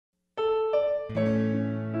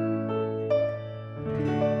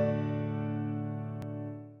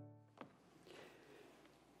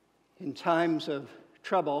In times of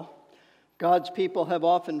trouble, God's people have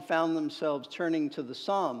often found themselves turning to the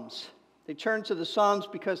Psalms. They turn to the Psalms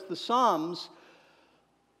because the Psalms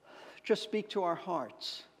just speak to our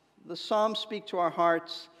hearts. The Psalms speak to our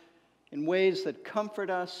hearts in ways that comfort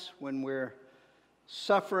us when we're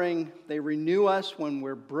suffering. They renew us when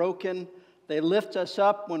we're broken. They lift us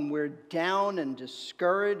up when we're down and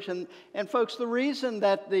discouraged. And folks, the reason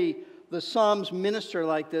that the Psalms minister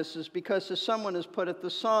like this is because, as someone has put it, the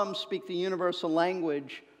Psalms speak the universal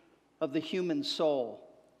language of the human soul.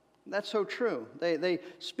 That's so true. They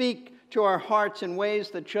speak to our hearts in ways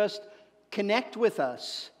that just connect with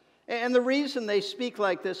us. And the reason they speak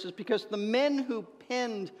like this is because the men who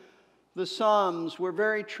penned the Psalms were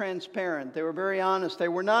very transparent. They were very honest. They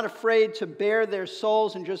were not afraid to bare their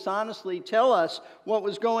souls and just honestly tell us what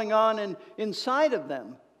was going on inside of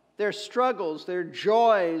them. Their struggles, their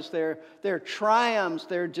joys, their triumphs,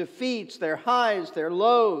 their defeats, their highs, their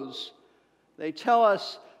lows. They tell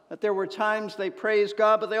us that there were times they praised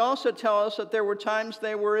God, but they also tell us that there were times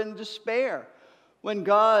they were in despair, when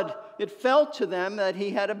God, it felt to them that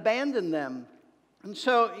He had abandoned them. And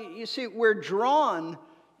so, you see, we're drawn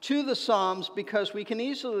to the Psalms because we can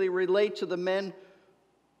easily relate to the men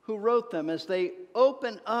who wrote them as they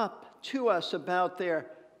open up to us about their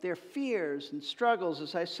fears and struggles,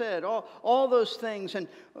 as I said, all those things. And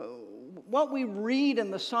what we read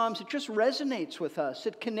in the Psalms, it just resonates with us.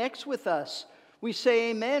 It connects with us. We say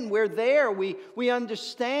amen. We're there. We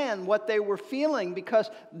understand what they were feeling because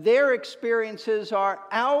their experiences are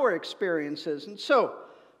our experiences. And so,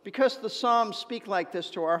 because the Psalms speak like this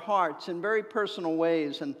to our hearts in very personal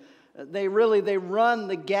ways, and they run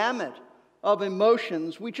the gamut of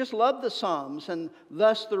emotions, we just love the Psalms, and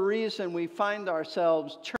thus the reason we find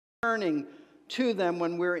ourselves turning to them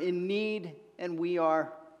when we're in need and we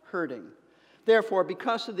are hurting. Therefore,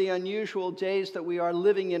 because of the unusual days that we are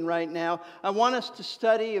living in right now, I want us to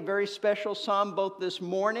study a very special psalm both this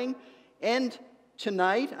morning and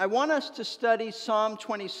tonight. I want us to study Psalm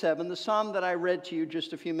 27, the psalm that I read to you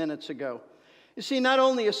just a few minutes ago. You see, not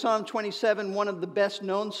only is Psalm 27 one of the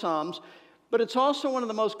best-known psalms, but it's also one of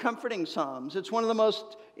the most comforting psalms. It's one of the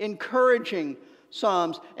most encouraging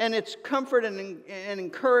psalms. And it's comfort and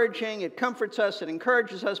encouraging. It comforts us. It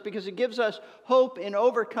encourages us because it gives us hope in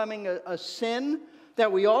overcoming a sin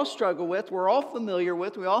that we all struggle with, we're all familiar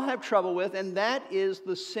with, we all have trouble with, and that is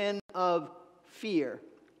the sin of fear.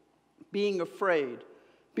 Being afraid,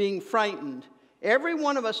 being frightened. Every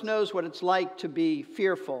one of us knows what it's like to be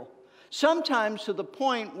fearful. Sometimes to the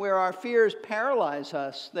point where our fears paralyze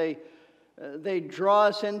us. They draw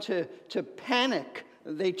us into panic.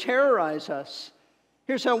 They terrorize us.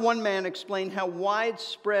 Here's how one man explained how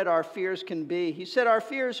widespread our fears can be. He said our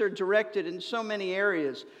fears are directed in so many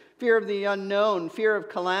areas. Fear of the unknown, fear of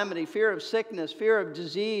calamity, fear of sickness, fear of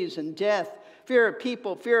disease and death, fear of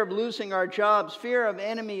people, fear of losing our jobs, fear of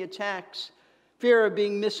enemy attacks, fear of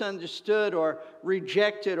being misunderstood or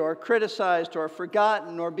rejected or criticized or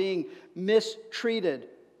forgotten or being mistreated.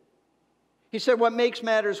 He said what makes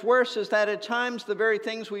matters worse is that at times the very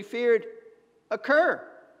things we feared occur.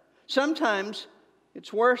 Sometimes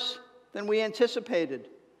it's worse than we anticipated.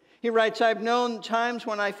 He writes, I've known times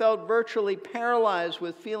when I felt virtually paralyzed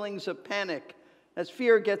with feelings of panic. As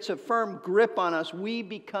fear gets a firm grip on us, we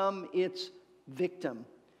become its victim.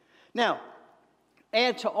 Now,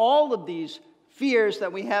 add to all of these fears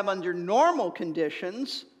that we have under normal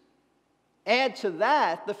conditions, add to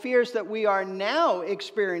that the fears that we are now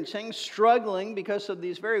experiencing, struggling because of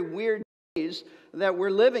these very weird days that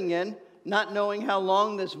we're living in, not knowing how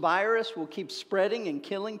long this virus will keep spreading and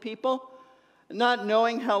killing people, not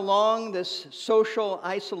knowing how long this social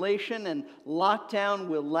isolation and lockdown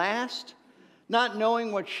will last, not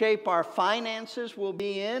knowing what shape our finances will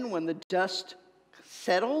be in when the dust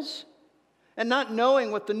settles, and not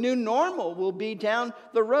knowing what the new normal will be down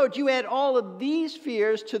the road. You add all of these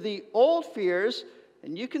fears to the old fears,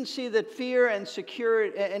 and you can see that fear and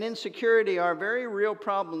insecurity are very real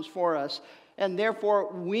problems for us. And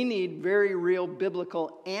therefore, we need very real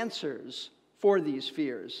biblical answers for these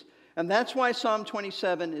fears. And that's why Psalm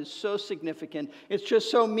 27 is so significant. It's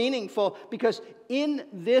just so meaningful because in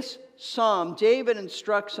this psalm, David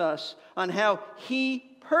instructs us on how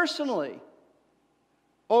he personally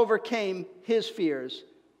overcame his fears.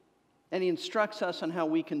 And he instructs us on how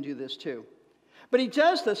we can do this too. But he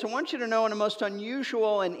does this, I want you to know, in a most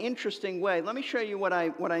unusual and interesting way. Let me show you what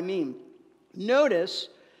I mean. Notice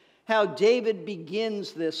how David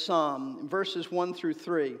begins this psalm, in verses 1 through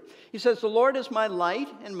 3. He says, "The Lord is my light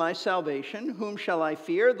and my salvation. Whom shall I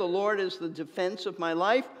fear? The Lord is the defense of my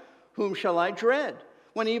life. Whom shall I dread?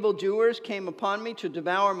 When evildoers came upon me to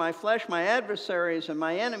devour my flesh, my adversaries and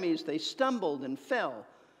my enemies, they stumbled and fell.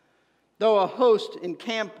 Though a host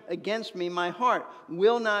encamp against me, my heart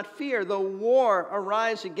will not fear. Though war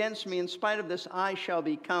arise against me, in spite of this, I shall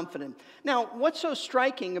be confident." Now, what's so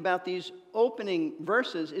striking about these opening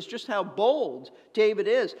verses is just how bold David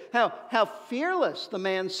is, how fearless the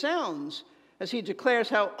man sounds as he declares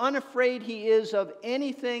how unafraid he is of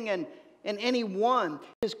anything and anyone.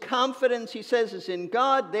 His confidence, he says, is in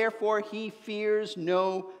God, therefore he fears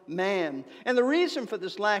no man. And the reason for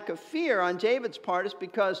this lack of fear on David's part is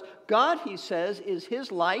because God, he says, is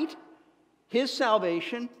his light, his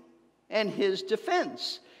salvation, and his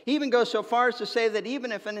defense. He even goes so far as to say that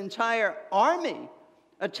even if an entire army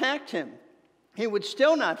attacked him, he would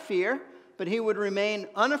still not fear, but he would remain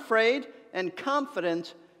unafraid and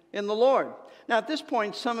confident in the Lord. Now, at this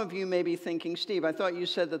point, some of you may be thinking, "Steve, I thought you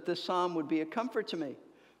said that this psalm would be a comfort to me,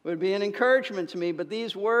 would be an encouragement to me, but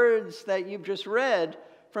these words that you've just read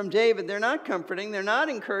from David, they're not comforting, they're not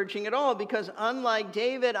encouraging at all, because unlike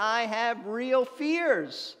David, I have real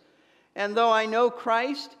fears. And though I know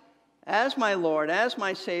Christ as my Lord, as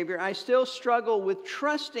my Savior, I still struggle with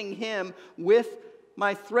trusting him with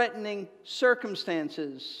my threatening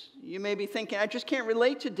circumstances." You may be thinking, "I just can't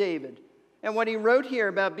relate to David and what he wrote here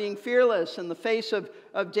about being fearless in the face of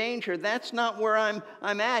danger. That's not where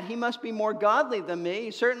I'm at. He must be more godly than me.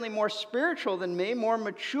 He's certainly more spiritual than me, more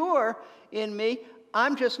mature in me.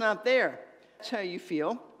 I'm just not there." That's how you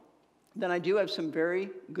feel. Then I do have some very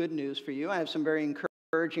good news for you. I have some very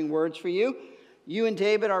encouraging words for you. You and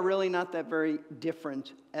David are really not that very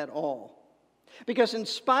different at all. Because in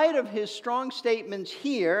spite of his strong statements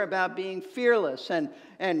here about being fearless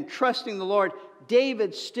and trusting the Lord,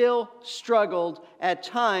 David still struggled at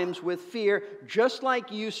times with fear, just like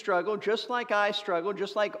you struggle, just like I struggle,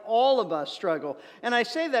 just like all of us struggle. And I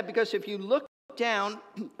say that because if you look down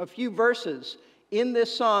a few verses in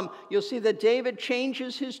this psalm, you'll see that David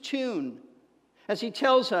changes his tune as he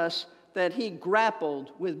tells us that he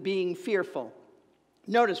grappled with being fearful.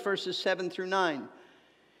 Notice verses 7 through 9.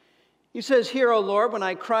 He says, "Hear, O Lord, when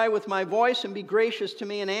I cry with my voice, and be gracious to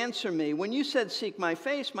me and answer me. When you said, 'Seek my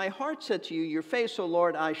face,' my heart said to you, 'Your face, O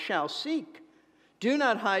Lord, I shall seek.' Do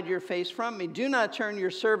not hide your face from me. Do not turn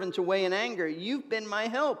your servant away in anger. You've been my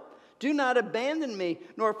help. Do not abandon me,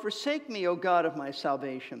 nor forsake me, O God of my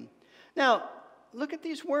salvation." Now, look at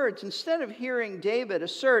these words. Instead of hearing David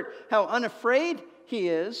assert how unafraid he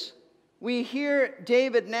is, we hear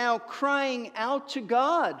David now crying out to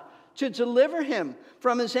God to deliver him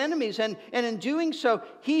from his enemies. And in doing so,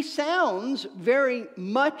 he sounds very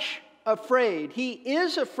much afraid. He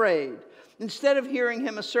is afraid. Instead of hearing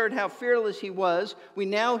him assert how fearless he was, we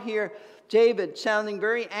now hear David sounding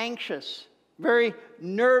very anxious, very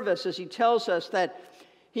nervous, as he tells us that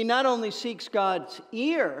he not only seeks God's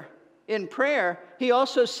ear in prayer, he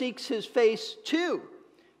also seeks his face too,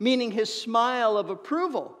 meaning his smile of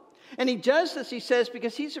approval. And he does this, he says,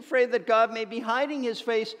 because he's afraid that God may be hiding his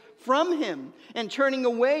face from him and turning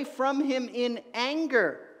away from him in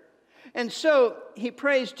anger. And so he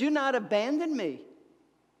prays, "Do not abandon me.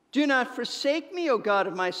 Do not forsake me, O God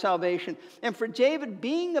of my salvation." And for David,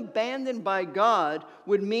 being abandoned by God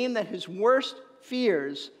would mean that his worst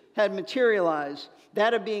fears had materialized,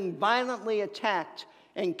 that of being violently attacked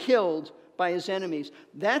and killed by his enemies.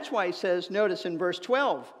 That's why he says, notice in verse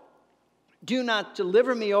 12, "Do not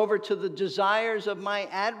deliver me over to the desires of my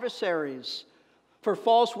adversaries, for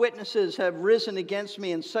false witnesses have risen against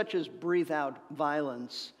me, and such as breathe out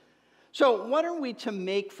violence." So what are we to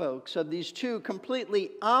make, folks, of these two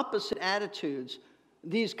completely opposite attitudes,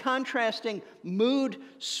 these contrasting mood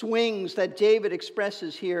swings that David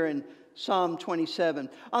expresses here in Psalm 27?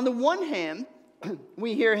 On the one hand,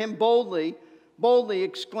 we hear him boldly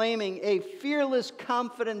exclaiming a fearless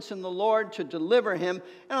confidence in the Lord to deliver him.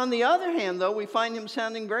 And on the other hand, though, we find him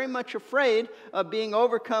sounding very much afraid of being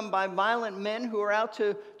overcome by violent men who are out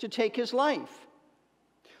to take his life.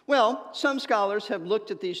 Well, some scholars have looked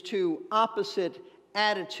at these two opposite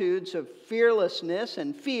attitudes of fearlessness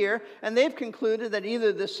and fear, and they've concluded that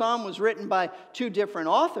either this psalm was written by two different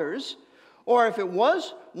authors, or if it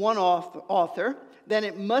was one author, then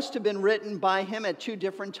it must have been written by him at two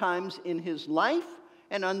different times in his life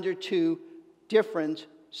and under two different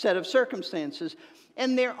set of circumstances.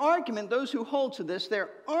 And their argument, those who hold to this, their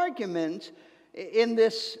argument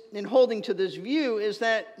in holding to this view is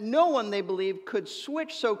that no one, they believe, could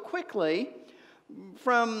switch so quickly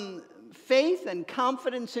from faith and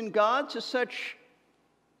confidence in God to such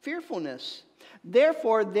fearfulness.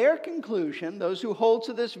 Therefore, their conclusion, those who hold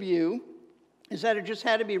to this view, is that it just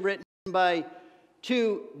had to be written by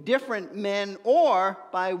two different men or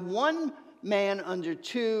by one man under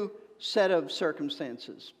two set of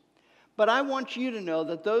circumstances. But I want you to know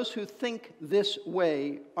that those who think this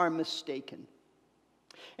way are mistaken.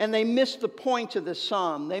 And they miss the point of this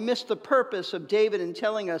psalm. They miss the purpose of David in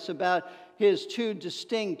telling us about his two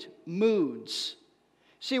distinct moods.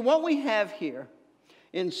 See, what we have here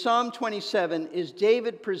in Psalm 27 is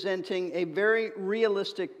David presenting a very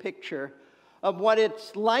realistic picture of what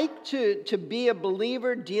it's like to be a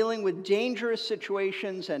believer dealing with dangerous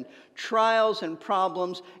situations and trials and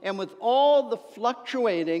problems, and with all the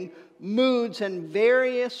fluctuating moods and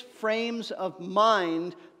various frames of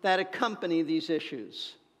mind that accompany these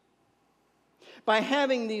issues. By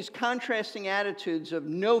having these contrasting attitudes of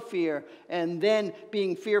no fear and then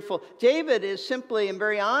being fearful, David is simply and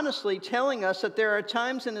very honestly telling us that there are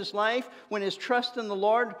times in his life when his trust in the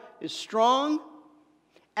Lord is strong,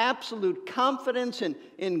 absolute confidence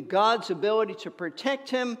in God's ability to protect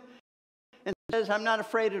him, and says, I'm not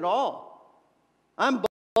afraid at all. I'm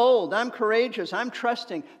bold, I'm courageous, I'm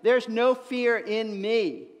trusting. There's no fear in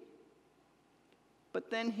me. But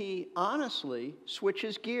then he honestly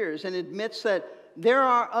switches gears and admits that there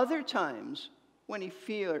are other times when he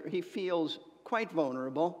feels quite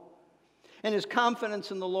vulnerable, and his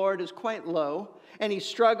confidence in the Lord is quite low, and he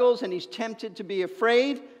struggles and he's tempted to be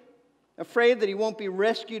afraid that he won't be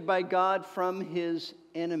rescued by God from his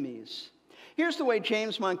enemies. Here's the way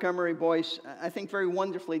James Montgomery Boyce, I think, very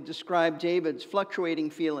wonderfully described David's fluctuating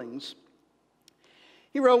feelings.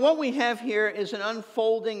 He wrote, what we have here is an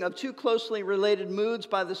unfolding of two closely related moods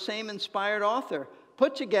by the same inspired author,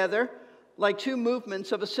 put together like two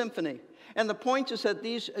movements of a symphony. And the point is that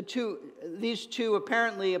these two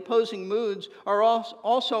apparently opposing moods are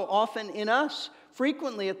also often in us,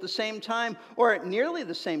 frequently at the same time, or at nearly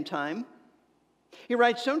the same time. He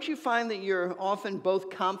writes, don't you find that you're often both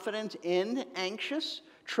confident and anxious,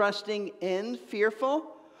 trusting and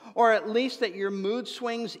fearful? Or at least that your mood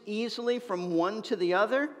swings easily from one to the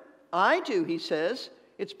other? I do, he says.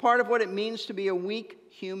 It's part of what it means to be a weak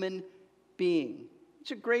human being.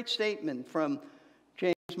 It's a great statement from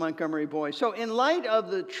James Montgomery Boyce. So in light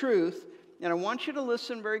of the truth, and I want you to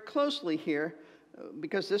listen very closely here,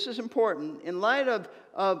 because this is important. In light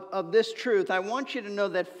of this truth, I want you to know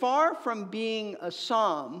that far from being a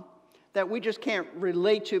psalm that we just can't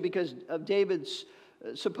relate to because of David's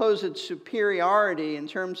supposed superiority in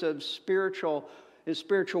terms of his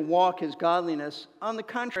spiritual walk, his godliness. On the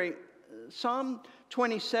contrary, Psalm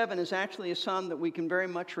 27 is actually a psalm that we can very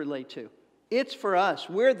much relate to. It's for us.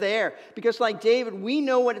 We're there. Because like David, we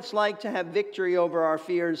know what it's like to have victory over our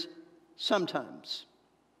fears sometimes.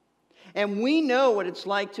 And we know what it's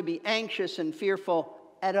like to be anxious and fearful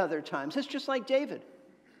at other times. It's just like David.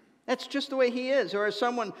 That's just the way he is. Or as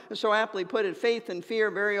someone so aptly put it, faith and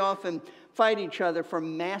fear very often fight each other for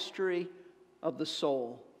mastery of the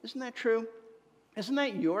soul. Isn't that true? Isn't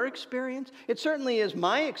that your experience? It certainly is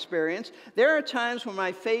my experience. There are times when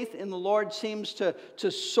my faith in the Lord seems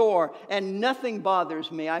to soar and nothing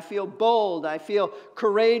bothers me. I feel bold. I feel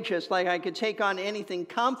courageous, like I could take on anything,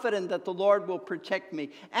 confident that the Lord will protect me.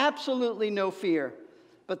 Absolutely no fear.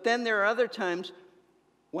 But then there are other times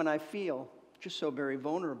when I feel just so very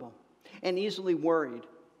vulnerable and easily worried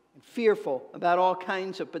and fearful about all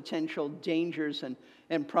kinds of potential dangers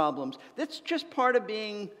and problems. That's just part of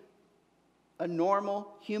being a normal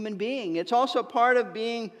human being. It's also part of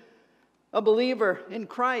being a believer in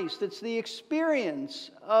Christ. It's the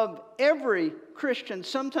experience of every Christian.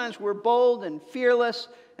 Sometimes we're bold and fearless,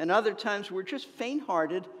 and other times we're just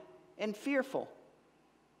faint-hearted and fearful.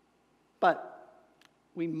 But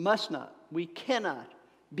we cannot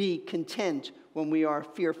be content when we are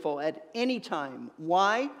fearful at any time.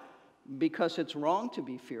 Why? Because it's wrong to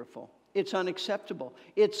be fearful. It's unacceptable.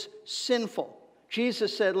 It's sinful.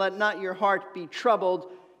 Jesus said, let not your heart be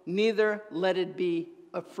troubled, neither let it be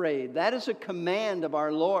afraid. That is a command of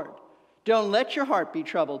our Lord. Don't let your heart be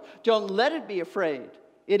troubled. Don't let it be afraid.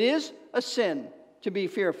 It is a sin to be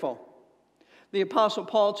fearful. The Apostle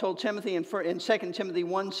Paul told Timothy in 2 Timothy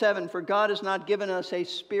 1:7, for God has not given us a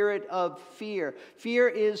spirit of fear. Fear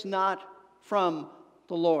is not from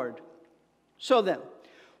the Lord. So then,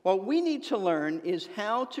 what we need to learn is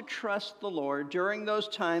how to trust the Lord during those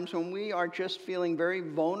times when we are just feeling very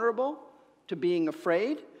vulnerable to being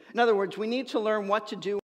afraid. In other words, we need to learn what to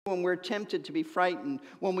do when we're tempted to be frightened,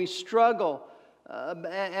 when we struggle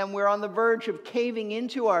and we're on the verge of caving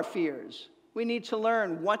into our fears. We need to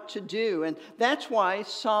learn what to do. And that's why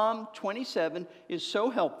Psalm 27 is so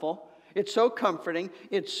helpful. It's so comforting.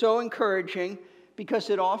 It's so encouraging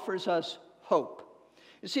because it offers us hope.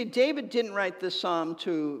 You see, David didn't write this psalm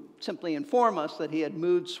to simply inform us that he had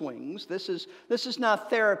mood swings. This is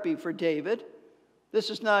not therapy for David.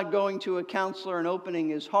 This is not going to a counselor and opening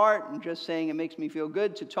his heart and just saying it makes me feel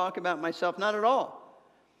good to talk about myself. Not at all.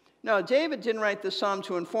 No, David didn't write this psalm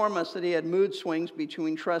to inform us that he had mood swings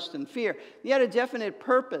between trust and fear. He had a definite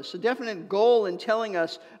purpose, a definite goal in telling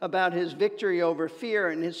us about his victory over fear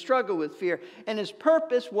and his struggle with fear. And his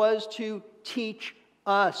purpose was to teach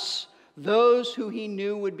us, those who he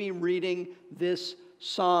knew would be reading this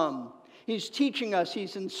psalm. He's teaching us,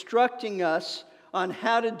 he's instructing us on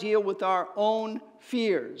how to deal with our own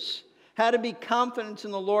fears, how to be confident in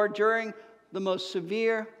the Lord during the most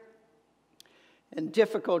severe and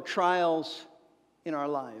difficult trials in our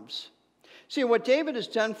lives. See, what David has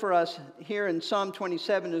done for us here in Psalm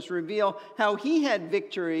 27 is reveal how he had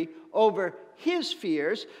victory over his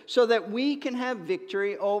fears so that we can have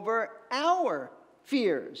victory over our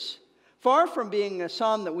fears. Far from being a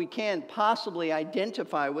psalm that we can't possibly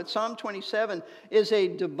identify with, Psalm 27 is a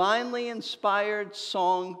divinely inspired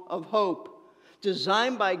song of hope,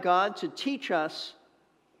 designed by God to teach us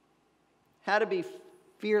how to be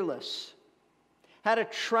fearless, how to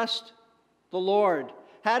trust the Lord,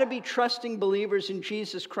 how to be trusting believers in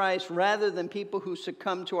Jesus Christ rather than people who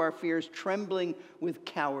succumb to our fears trembling with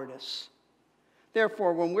cowardice.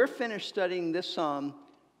 Therefore, when we're finished studying this psalm,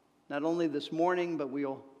 not only this morning, but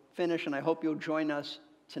we'll finish, and I hope you'll join us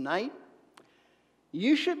tonight,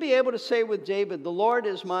 you should be able to say with David, "The Lord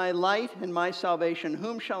is my light and my salvation.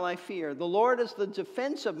 Whom shall I fear? The Lord is the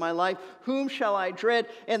defense of my life. Whom shall I dread?"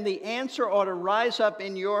 And the answer ought to rise up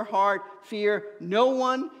in your heart: fear no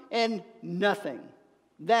one and nothing.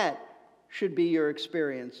 That should be your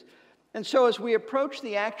experience. And so as we approach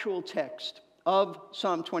the actual text of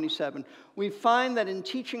Psalm 27, we find that in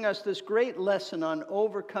teaching us this great lesson on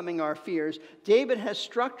overcoming our fears, David has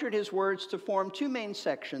structured his words to form two main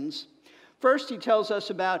sections. First, he tells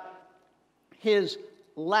us about his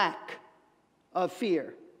lack of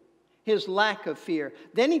fear. His lack of fear.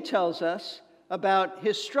 Then he tells us about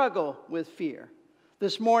his struggle with fear.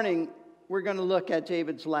 This morning, we're going to look at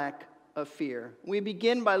David's lack of fear. We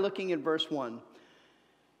begin by looking at verse 1.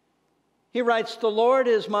 He writes, "The Lord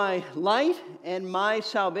is my light and my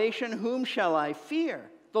salvation. Whom shall I fear?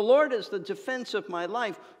 The Lord is the defense of my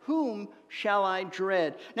life. Whom shall I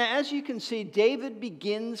dread?" Now, as you can see, David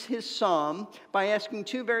begins his psalm by asking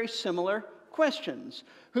two very similar questions,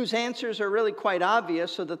 whose answers are really quite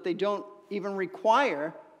obvious so that they don't even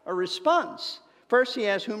require a response. First, he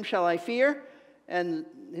asks, "Whom shall I fear?" And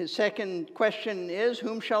his second question is,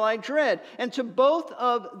 "Whom shall I dread?" And to both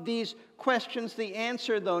of these questions, the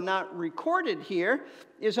answer, though not recorded here,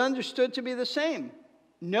 is understood to be the same.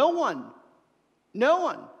 No one. No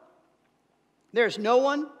one. There's no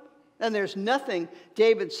one, and there's nothing,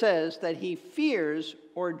 David says, that he fears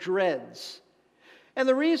or dreads. And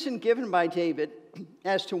the reason given by David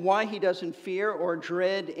as to why he doesn't fear or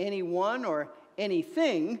dread anyone or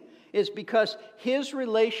anything is because his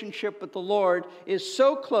relationship with the Lord is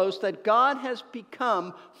so close that God has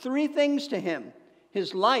become three things to him: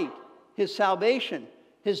 his light, his salvation,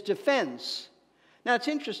 his defense. Now, it's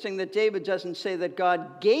interesting that David doesn't say that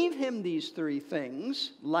God gave him these three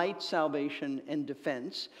things, light, salvation, and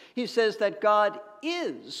defense. He says that God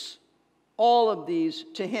is all of these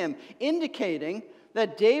to him, indicating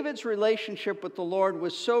that David's relationship with the Lord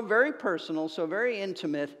was so very personal, so very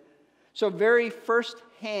intimate, so very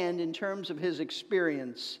firsthand in terms of his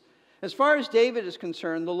experience. As far as David is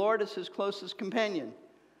concerned, the Lord is his closest companion,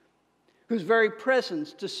 whose very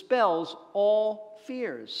presence dispels all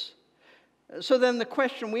fears. So then the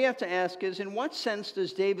question we have to ask is, in what sense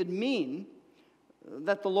does David mean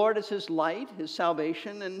that the Lord is his light, his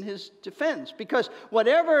salvation, and his defense? Because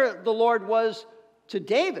whatever the Lord was to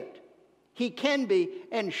David, he can be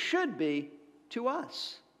and should be to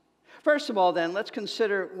us. First of all, then, let's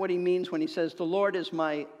consider what he means when he says, "The Lord is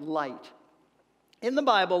my light." In the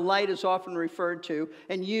Bible, light is often referred to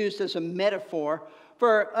and used as a metaphor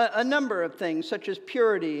for a number of things, such as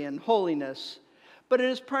purity and holiness. But it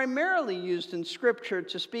is primarily used in Scripture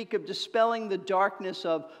to speak of dispelling the darkness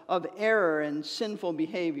of error and sinful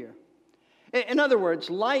behavior. In other words,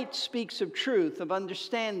 light speaks of truth, of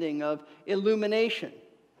understanding, of illumination.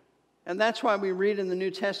 And that's why we read in the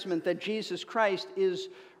New Testament that Jesus Christ is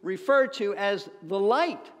referred to as the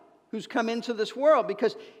light who's come into this world,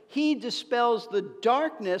 because he dispels the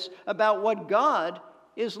darkness about what God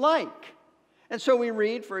is like. And so we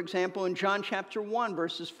read, for example, in John chapter 1,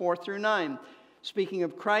 verses 4 through 9, speaking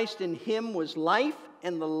of Christ, "In him was life,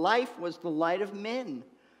 and the life was the light of men.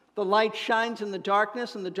 The light shines in the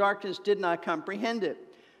darkness, and the darkness did not comprehend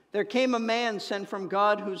it. There came a man sent from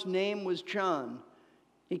God whose name was John.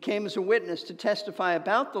 He came as a witness to testify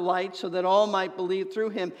about the light so that all might believe through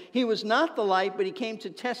him. He was not the light, but he came to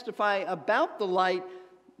testify about the light.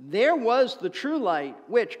 There was the true light,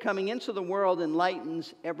 which, coming into the world,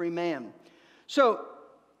 enlightens every man. So,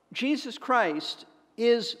 Jesus Christ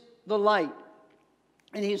is the light.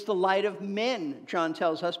 And he's the light of men, John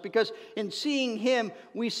tells us, because in seeing him,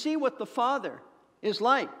 we see what the Father is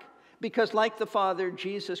like. Because like the Father,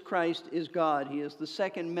 Jesus Christ is God. He is the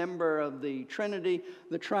second member of the Trinity,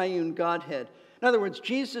 the triune Godhead. In other words,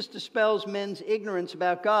 Jesus dispels men's ignorance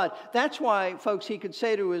about God. That's why, folks, he could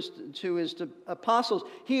say to his apostles,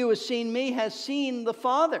 "He who has seen me has seen the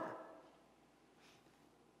Father."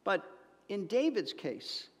 But in David's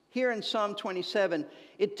case, here in Psalm 27,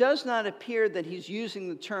 it does not appear that he's using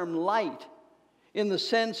the term light in the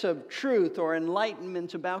sense of truth or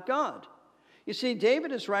enlightenment about God. You see,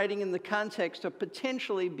 David is writing in the context of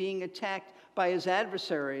potentially being attacked by his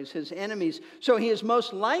adversaries, his enemies. So he is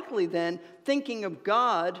most likely then thinking of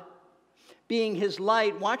God being his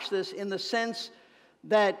light, watch this, in the sense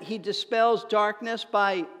that he dispels darkness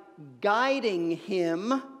by guiding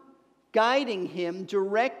him,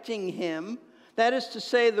 directing him. That is to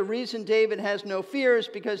say, the reason David has no fear is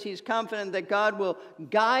because he's confident that God will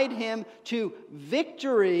guide him to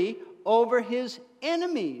victory over his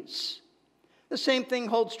enemies. The same thing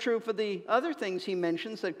holds true for the other things he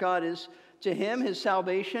mentions that God is to him, his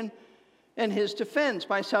salvation and his defense.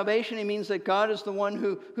 By salvation, he means that God is the one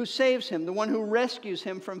who saves him, the one who rescues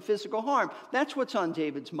him from physical harm. That's what's on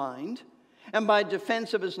David's mind. And by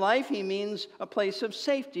defense of his life, he means a place of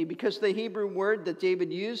safety, because the Hebrew word that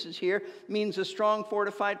David uses here means a strong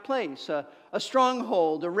fortified place, a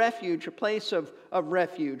stronghold, a refuge, a place of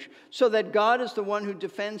refuge, so that God is the one who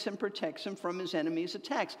defends and protects him from his enemies'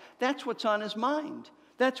 attacks. That's what's on his mind.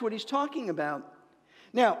 That's what he's talking about.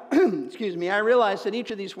 Now, excuse me, I realize that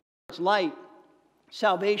each of these words, light,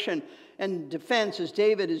 salvation, and defense, as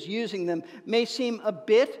David is using them, may seem a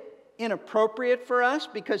bit inappropriate for us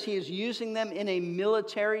because he is using them in a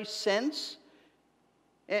military sense.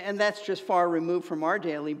 And that's just far removed from our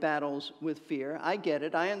daily battles with fear. I get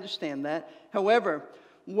it. I understand that. However,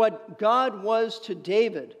 what God was to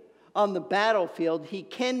David on the battlefield, he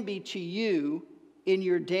can be to you in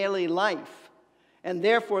your daily life. And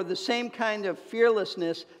therefore, the same kind of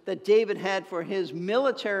fearlessness that David had for his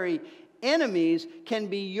military enemies can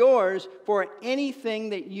be yours for anything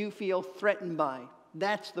that you feel threatened by.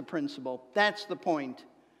 That's the principle. That's the point.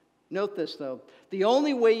 Note this, though. The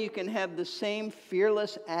only way you can have the same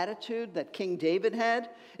fearless attitude that King David had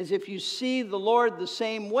is if you see the Lord the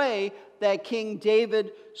same way that King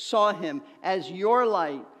David saw him, as your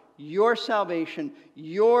light, your salvation,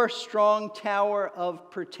 your strong tower of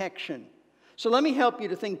protection. So let me help you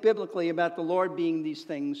to think biblically about the Lord being these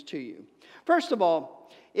things to you. First of all,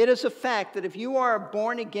 it is a fact that if you are a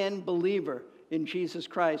born-again believer in Jesus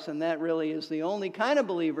Christ, and that really is the only kind of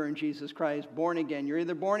believer in Jesus Christ, born again. You're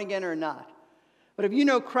either born again or not. But if you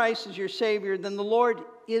know Christ as your Savior, then the Lord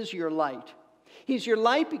is your light. He's your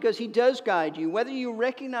light because he does guide you. Whether you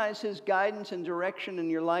recognize his guidance and direction in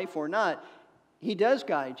your life or not, he does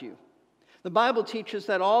guide you. The Bible teaches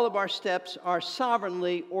that all of our steps are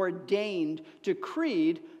sovereignly ordained,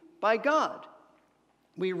 decreed by God.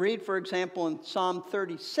 We read, for example, in Psalm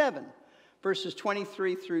 37, verses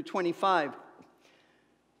 23 through 25,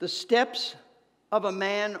 "The steps of a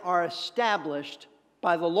man are established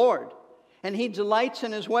by the Lord, and he delights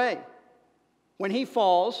in his way. When he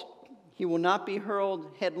falls, he will not be hurled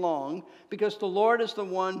headlong, because the Lord is the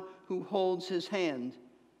one who holds his hand.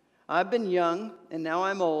 I've been young, and now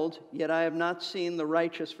I'm old, yet I have not seen the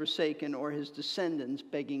righteous forsaken or his descendants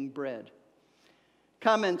begging bread."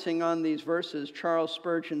 Commenting on these verses, Charles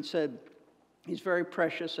Spurgeon said these very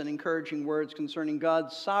precious and encouraging words concerning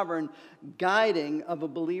God's sovereign guiding of a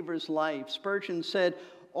believer's life. Spurgeon said,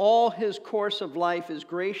 "All his course of life is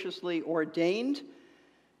graciously ordained,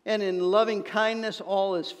 and in loving kindness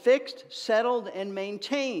all is fixed, settled, and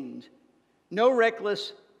maintained. No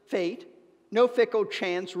reckless fate, no fickle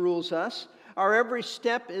chance rules us. Our every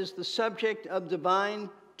step is the subject of divine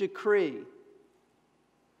decree."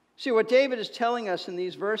 See, what David is telling us in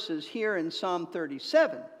these verses here in Psalm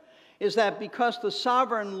 37 is that because the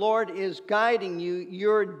sovereign Lord is guiding you,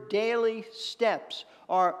 your daily steps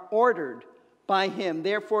are ordered by him.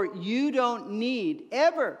 Therefore, you don't need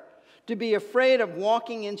ever to be afraid of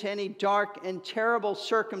walking into any dark and terrible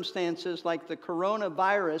circumstances like the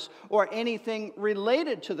coronavirus or anything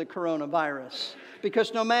related to the coronavirus.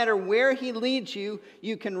 Because no matter where he leads you,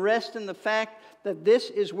 you can rest in the fact that this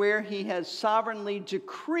is where he has sovereignly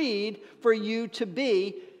decreed for you to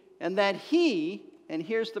be, and that he And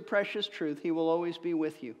here's the precious truth: He will always be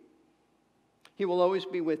with you. He will always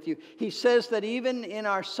be with you. He says that even in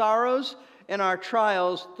our sorrows and our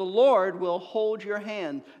trials, the Lord will hold your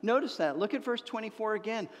hand. Notice that. Look at verse 24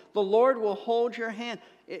 again. The Lord will hold your hand.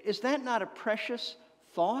 Is that not a precious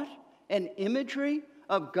thought and imagery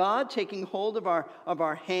of God taking hold of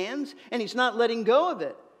our hands? And He's not letting go of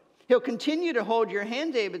it. He'll continue to hold your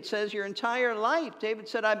hand, David says, your entire life. David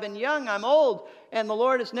said, I've been young, I'm old, and the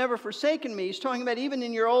Lord has never forsaken me. He's talking about even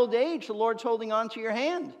in your old age, the Lord's holding on to your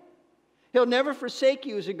hand. He'll never forsake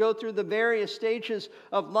you as you go through the various stages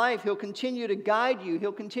of life. He'll continue to guide you.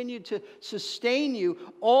 He'll continue to sustain you,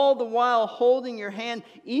 all the while holding your hand,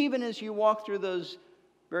 even as you walk through those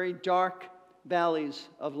very dark valleys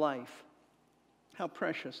of life. How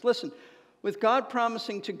precious. Listen, with God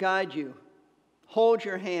promising to guide you, hold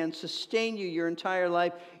your hand, sustain you your entire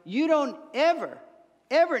life, you don't ever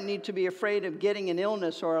need to be afraid of getting an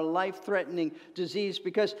illness or a life-threatening disease,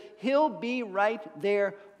 because He'll be right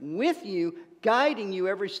there with you, guiding you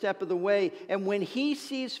every step of the way. And when He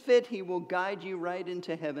sees fit, He will guide you right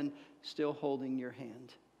into heaven, still holding your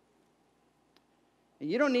hand.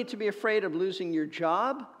 And you don't need to be afraid of losing your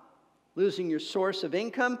job, losing your source of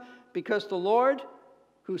income, because the Lord,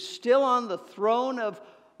 who's still on the throne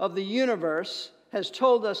of the universe, has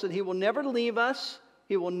told us that He will never leave us,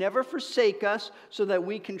 He will never forsake us, so that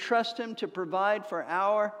we can trust Him to provide for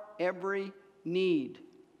our every need.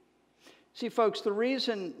 See, folks, the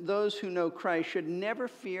reason those who know Christ should never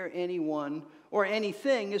fear anyone or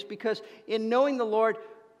anything is because in knowing the Lord,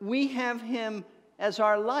 we have Him as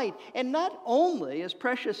our light. And not only, as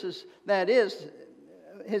precious as that is,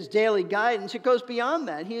 His daily guidance, it goes beyond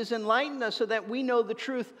that. He has enlightened us so that we know the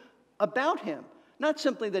truth about Him. Not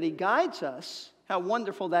simply that He guides us, how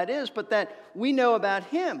wonderful that is, but that we know about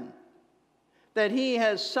Him, that He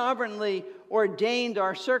has sovereignly ordained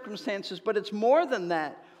our circumstances. But it's more than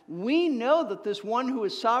that. We know that this one who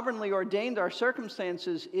has sovereignly ordained our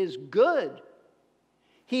circumstances is good.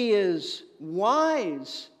 He is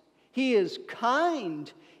wise. He is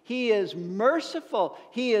kind. He is merciful.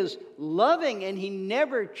 He is loving, and He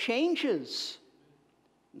never changes.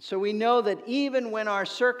 And so we know that even when our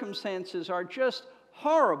circumstances are just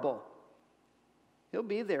horrible, He'll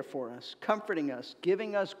be there for us, comforting us,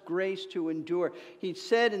 giving us grace to endure. He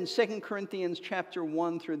said in 2 Corinthians chapter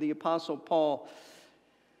 1 through the Apostle Paul,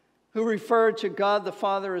 who referred to God the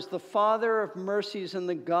Father as the Father of mercies and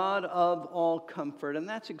the God of all comfort. And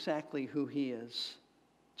that's exactly who He is.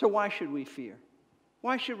 So why should we fear?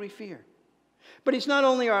 Why should we fear? But He's not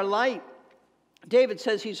only our light. David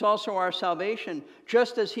says He's also our salvation,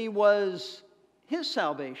 just as He was His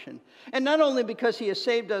salvation. And not only because He has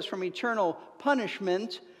saved us from eternal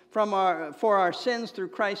punishment for our sins through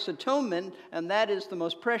Christ's atonement, and that is the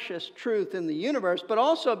most precious truth in the universe, but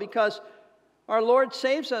also because our Lord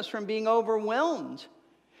saves us from being overwhelmed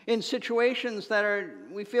in situations that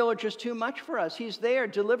we feel are just too much for us. He's there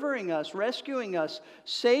delivering us, rescuing us,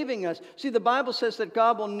 saving us. See, the Bible says that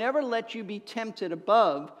God will never let you be tempted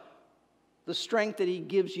above the strength that He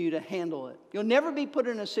gives you to handle it. You'll never be put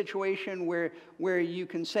in a situation where you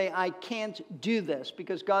can say, I can't do this,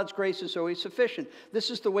 because God's grace is always sufficient. This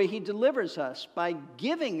is the way He delivers us, by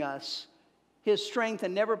giving us His strength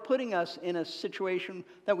and never putting us in a situation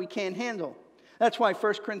that we can't handle. That's why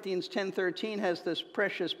 1 Corinthians 10:13 has this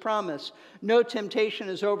precious promise. No temptation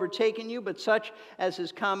has overtaken you, but such as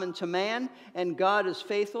is common to man, and God is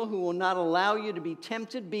faithful, who will not allow you to be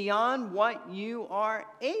tempted beyond what you are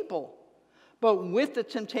able. But with the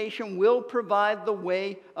temptation will provide the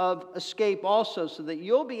way of escape also, so that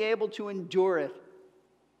you'll be able to endure it.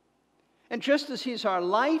 And just as He's our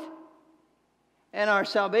light and our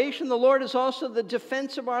salvation, the Lord is also the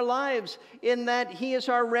defense of our lives, in that He is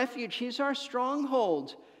our refuge. He's our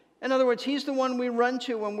stronghold. In other words, He's the one we run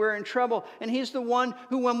to when we're in trouble. And He's the one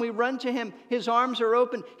who, when we run to Him, His arms are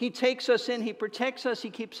open. He takes us in. He protects us.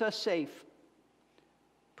 He keeps us safe.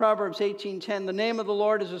 Proverbs 18:10, the name of the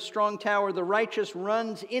Lord is a strong tower. The righteous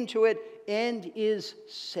runs into it and is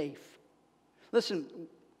safe. Listen,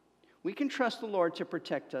 we can trust the Lord to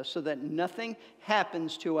protect us so that nothing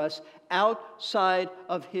happens to us outside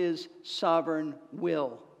of His sovereign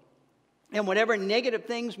will. And whatever negative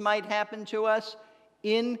things might happen to us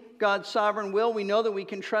in God's sovereign will, we know that we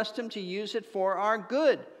can trust Him to use it for our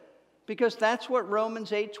good, because that's what Romans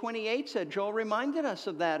 8:28 said. Joel reminded us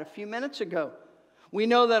of that a few minutes ago. We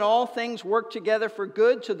know that all things work together for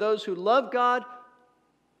good to those who love God,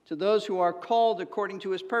 to those who are called according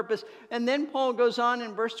to His purpose. And then Paul goes on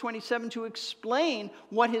in verse 27 to explain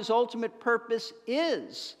what His ultimate purpose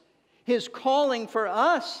is. His calling for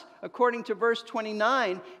us, according to verse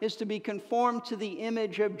 29, is to be conformed to the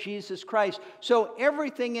image of Jesus Christ. So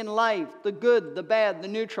everything in life, the good, the bad, the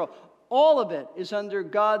neutral, all of it is under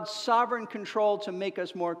God's sovereign control to make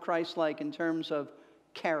us more Christ-like in terms of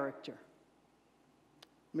character,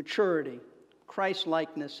 maturity,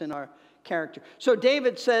 Christ-likeness in our character. So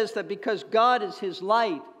David says that because God is his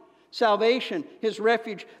light, salvation, his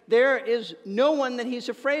refuge, there is no one that he's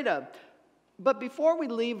afraid of. But before we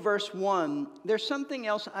leave verse 1, there's something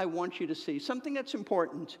else I want you to see, something that's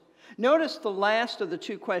important. Notice the last of the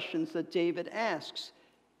two questions that David asks.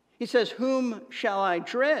 He says, "Whom shall I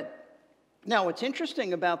dread?" Now, what's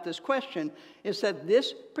interesting about this question is that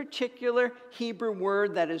this particular Hebrew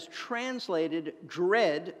word that is translated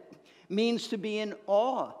dread means to be in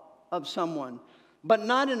awe of someone, but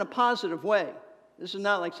not in a positive way. This is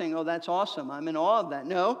not like saying, "Oh, that's awesome, I'm in awe of that."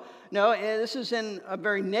 No, this is in a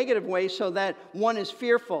very negative way, so that one is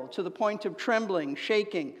fearful to the point of trembling,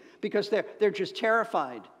 shaking, because they're just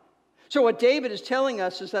terrified. So what David is telling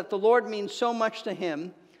us is that the Lord means so much to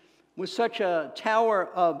him, with such a tower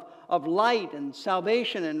of light and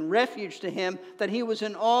salvation and refuge to him, that he was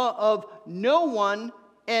in awe of no one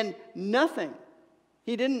and nothing.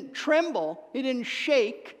 He didn't tremble, he didn't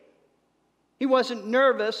shake, he wasn't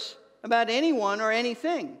nervous about anyone or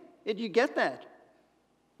anything. Did you get that?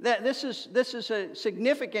 That this is a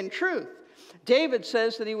significant truth. David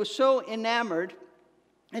says that he was so enamored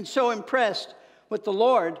and so impressed with the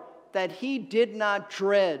Lord that he did not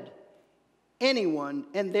dread anyone,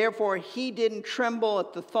 and therefore he didn't tremble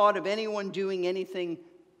at the thought of anyone doing anything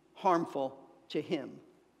harmful to him.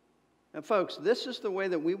 Now, folks, this is the way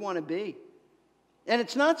that we want to be. And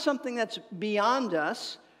it's not something that's beyond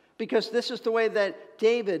us, because this is the way that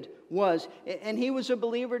David was. And he was a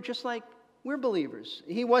believer just like we're believers.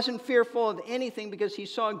 He wasn't fearful of anything because he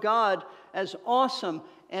saw God as awesome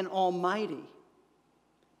and almighty.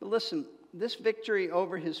 But listen, this victory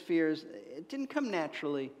over his fears, it didn't come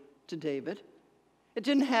naturally to David. It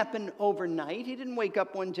didn't happen overnight. He didn't wake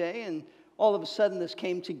up one day and all of a sudden this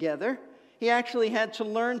came together. He actually had to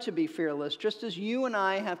learn to be fearless, just as you and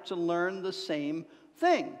I have to learn the same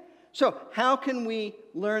thing. So how can we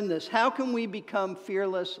learn this? How can we become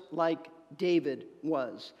fearless like David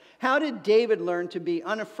was? How did David learn to be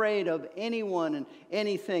unafraid of anyone and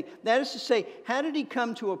anything? That is to say, how did he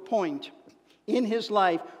come to a point in his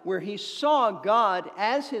life where he saw God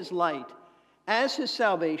as his light, as his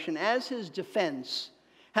salvation, as his defense?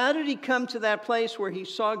 How did he come to that place where he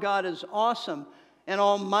saw God as awesome and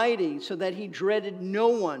almighty so that he dreaded no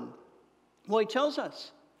one? Well, he tells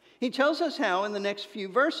us. He tells us how in the next few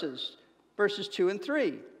verses, verses 2 and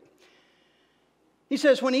 3. He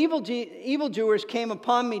says, "When evildoers came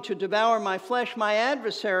upon me to devour my flesh, my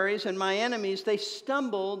adversaries and my enemies, they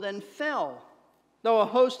stumbled and fell. Though a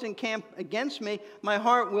host encamp against me, my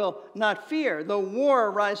heart will not fear. Though war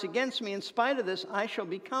arise against me, in spite of this, I shall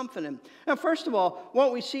be confident." Now, first of all,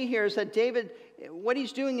 what we see here is that David, what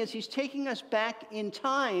he's doing is he's taking us back in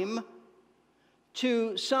time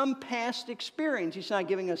to some past experience. He's not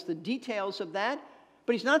giving us the details of that,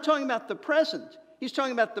 but he's not talking about the present. He's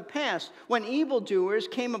talking about the past, when evildoers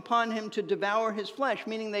came upon him to devour his flesh,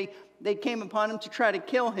 meaning they came upon him to try to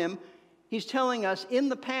kill him. He's telling us in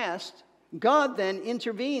the past, God then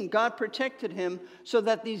intervened. God protected him so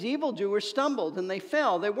that these evildoers stumbled and they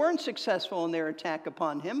fell. They weren't successful in their attack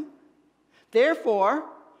upon him. Therefore,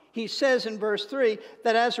 he says in verse 3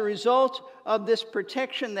 that as a result of this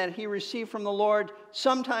protection that he received from the Lord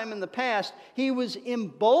sometime in the past, he was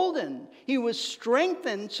emboldened, he was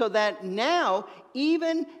strengthened, so that now,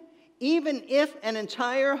 even if an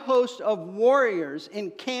entire host of warriors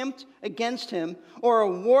encamped against him or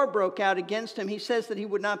a war broke out against him, he says that he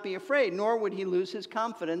would not be afraid, nor would he lose his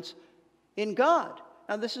confidence in God.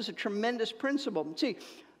 Now, this is a tremendous principle. See,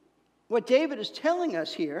 what David is telling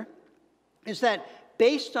us here is that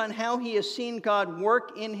based on how he has seen God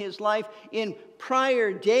work in his life in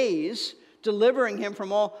prior days, delivering him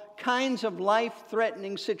from all kinds of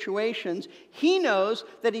life-threatening situations, he knows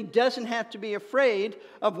that he doesn't have to be afraid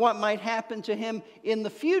of what might happen to him in the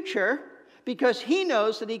future, because he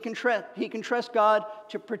knows that he can trust God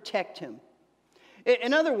to protect him.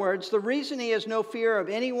 In other words, the reason he has no fear of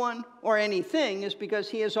anyone or anything is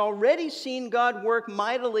because he has already seen God work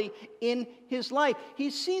mightily in his life.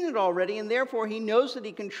 He's seen it already, and therefore he knows that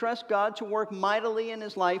he can trust God to work mightily in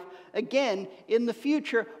his life again in the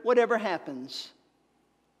future, whatever happens.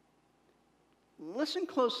 Listen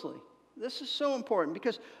closely. This is so important,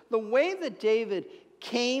 because the way that David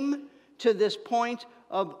came to this point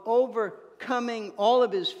of overcoming all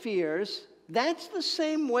of his fears, that's the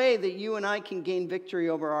same way that you and I can gain victory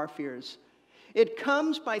over our fears. It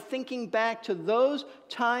comes by thinking back to those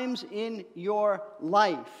times in your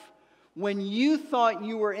life when you thought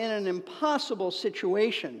you were in an impossible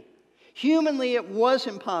situation. Humanly, it was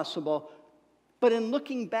impossible. But in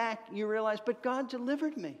looking back, you realize, but God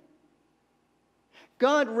delivered me.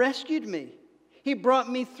 God rescued me. He brought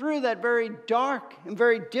me through that very dark and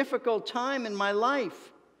very difficult time in my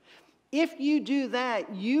life. If you do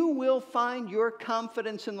that, you will find your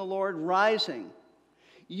confidence in the Lord rising.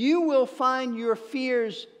 You will find your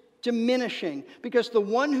fears diminishing, because the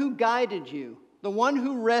one who guided you, the one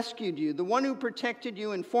who rescued you, the one who protected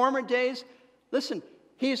you in former days, listen,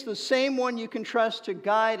 He's the same one you can trust to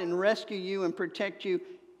guide and rescue you and protect you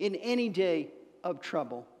in any day of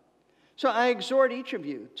trouble. So I exhort each of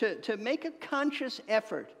you to make a conscious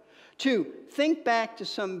effort to think back to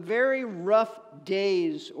some very rough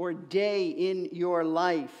days or day in your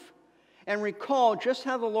life and recall just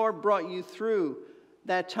how the Lord brought you through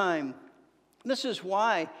that time. This is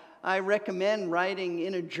why I recommend writing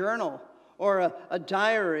in a journal or a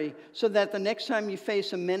diary, so that the next time you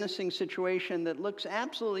face a menacing situation that looks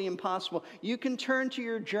absolutely impossible, you can turn to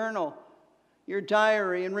your journal, your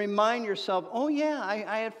diary, and remind yourself, oh yeah,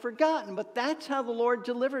 I had forgotten, but that's how the Lord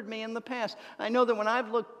delivered me in the past. I know that when I've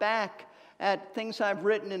looked back at things I've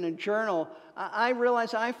written in a journal, I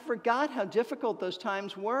realize I forgot how difficult those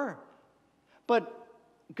times were. But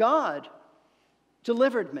God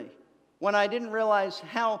delivered me when I didn't realize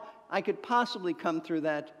how I could possibly come through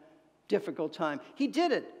that difficult time. He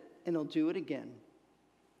did it, and He'll do it again.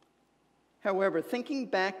 However, thinking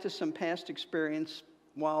back to some past experience,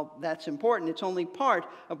 while that's important, it's only part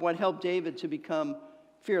of what helped David to become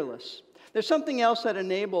fearless. There's something else that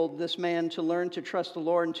enabled this man to learn to trust the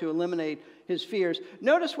Lord and to eliminate his fears.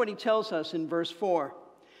 Notice what he tells us in verse 4.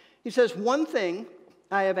 He says, "One thing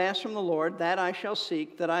I have asked from the Lord, that I shall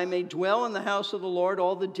seek, that I may dwell in the house of the Lord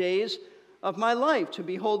all the days of my life, to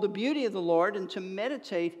behold the beauty of the Lord and to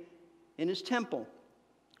meditate in His temple."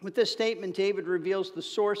 With this statement, David reveals the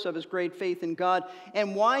source of his great faith in God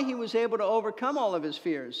and why he was able to overcome all of his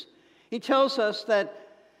fears. He tells us that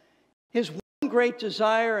his one great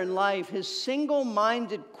desire in life, his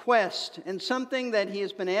single-minded quest, and something that he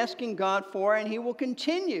has been asking God for and he will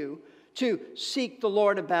continue to seek the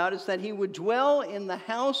Lord about, is that he would dwell in the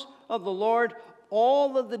house of the Lord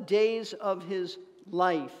all of the days of his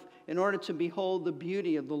life in order to behold the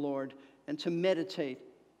beauty of the Lord and to meditate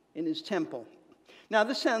in His temple. Now,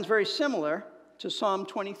 this sounds very similar to Psalm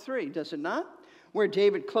 23, does it not? Where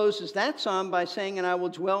David closes that psalm by saying, "And I will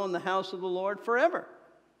dwell in the house of the Lord forever."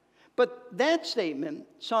 But that statement,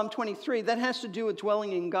 Psalm 23, that has to do with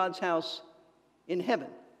dwelling in God's house in heaven.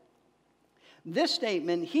 This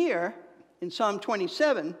statement here in Psalm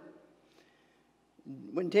 27,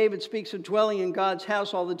 when David speaks of dwelling in God's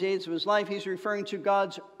house all the days of his life, he's referring to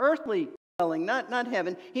God's earthly dwelling, not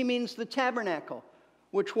heaven. He means the tabernacle,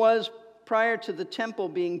 which was, prior to the temple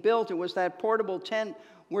being built, it was that portable tent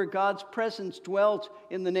where God's presence dwelt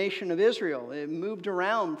in the nation of Israel. It moved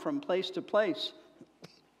around from place to place.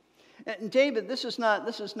 And David, this is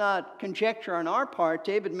not conjecture on our part.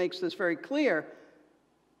 David makes this very clear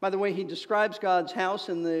by the way he describes God's house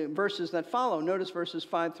in the verses that follow. Notice verses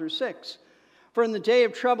 5 through 6. "For in the day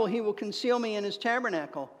of trouble He will conceal me in His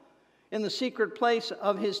tabernacle. In the secret place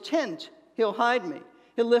of His tent He'll hide me.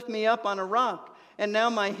 He'll lift me up on a rock. And now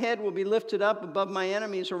my head will be lifted up above my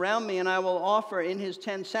enemies around me, and I will offer in His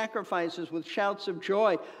tent sacrifices with shouts of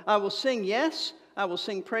joy. I will sing, yes, I will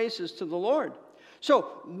sing praises to the Lord." So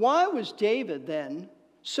why was David then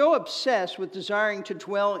so obsessed with desiring to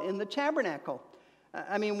dwell in the tabernacle?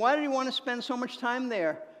 I mean, why did he want to spend so much time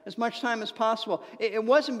there, as much time as possible? It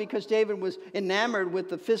wasn't because David was enamored with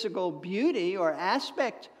the physical beauty or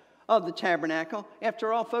aspect of the tabernacle.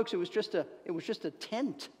 After all, folks, it was just a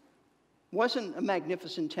tent. It wasn't a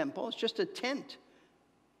magnificent temple. It's just a tent.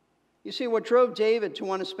 You see, what drove David to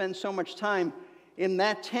want to spend so much time in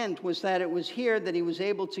that tent was that it was here that he was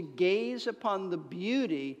able to gaze upon the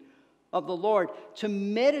beauty of the Lord, to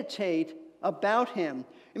meditate about Him.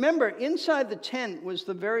 Remember, inside the tent was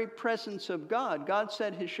the very presence of God. God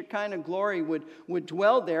said His Shekinah glory would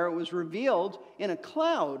dwell there. It was revealed in a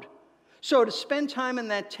cloud. So to spend time in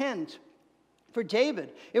that tent, for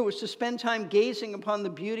David, it was to spend time gazing upon the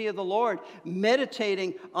beauty of the Lord,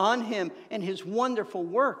 meditating on Him and His wonderful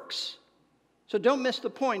works. So don't miss the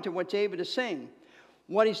point of what David is saying.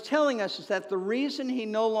 What he's telling us is that the reason he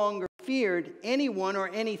no longer feared anyone or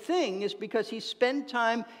anything is because he spent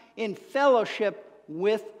time in fellowship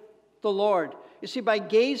with the Lord. You see, by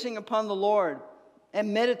gazing upon the Lord,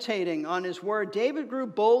 and meditating on his word, David grew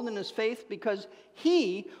bold in his faith because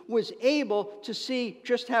he was able to see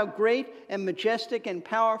just how great and majestic and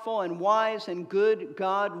powerful and wise and good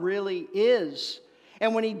God really is.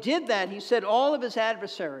 And when he did that, he said all of his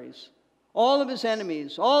adversaries, all of his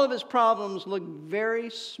enemies, all of his problems looked very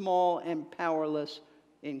small and powerless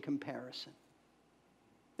in comparison.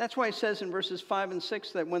 That's why he says in verses 5 and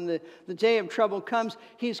 6 that when the day of trouble comes,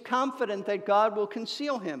 he's confident that God will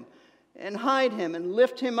conceal him and hide him and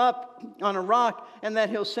lift him up on a rock, and that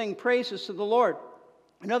he'll sing praises to the Lord.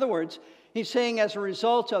 In other words, he's saying as a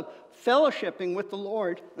result of fellowshipping with the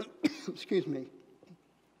Lord, excuse me,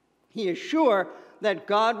 he is sure that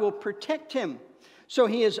God will protect him. So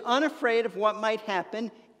he is unafraid of what might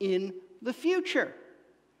happen in the future.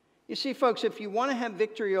 You see, folks, if you want to have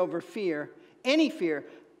victory over fear, any fear,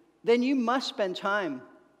 then you must spend time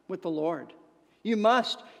with the Lord. You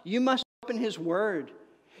must open his word.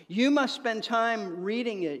 You must spend time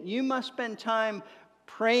reading it. You must spend time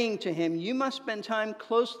praying to him. You must spend time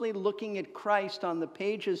closely looking at Christ on the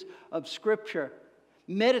pages of Scripture,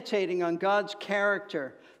 meditating on God's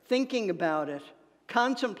character, thinking about it,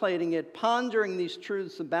 contemplating it, pondering these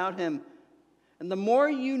truths about him. And the more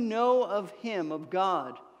you know of him, of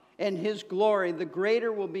God, and his glory, the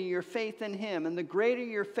greater will be your faith in him. And the greater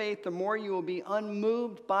your faith, the more you will be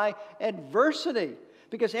unmoved by adversity.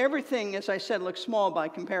 Because everything, as I said, looks small by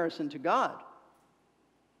comparison to God.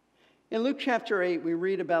 In Luke chapter 8, we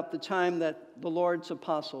read about the time that the Lord's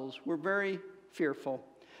apostles were very fearful.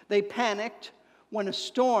 They panicked when a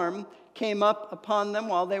storm came up upon them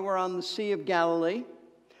while they were on the Sea of Galilee,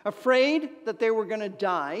 afraid that they were going to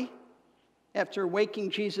die after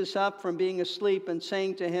waking Jesus up from being asleep and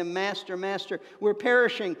saying to him, "Master, Master, we're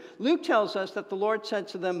perishing." Luke tells us that the Lord said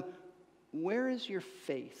to them, "Where is your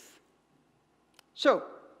faith?" So,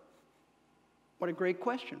 what a great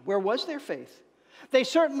question. Where was their faith? They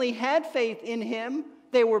certainly had faith in him.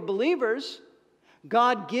 They were believers.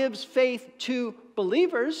 God gives faith to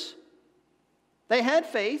believers. They had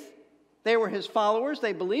faith. They were his followers.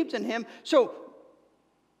 They believed in him. So,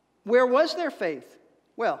 where was their faith?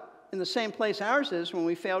 Well, in the same place ours is when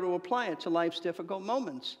we fail to apply it to life's difficult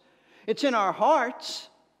moments. It's in our hearts,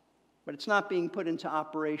 but it's not being put into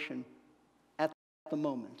operation at the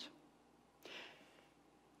moment.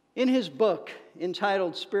 In his book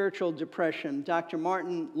entitled Spiritual Depression, Dr.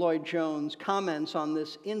 Martin Lloyd-Jones comments on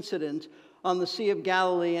this incident on the Sea of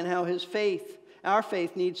Galilee and how his faith, our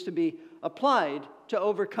faith, needs to be applied to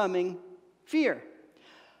overcoming fear.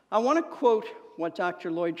 I want to quote what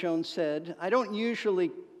Dr. Lloyd-Jones said. I don't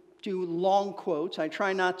usually do long quotes. I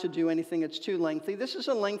try not to do anything that's too lengthy. This is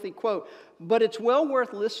a lengthy quote, but it's well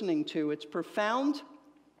worth listening to. It's profound.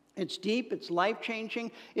 It's deep, it's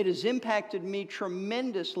life-changing. It has impacted me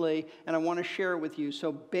tremendously, and I want to share it with you.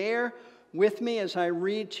 So bear with me as I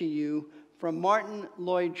read to you from Martin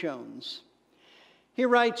Lloyd-Jones. He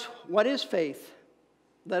writes, "What is faith?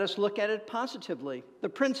 Let us look at it positively. The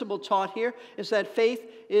principle taught here is that faith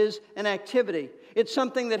is an activity. It's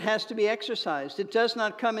something that has to be exercised. It does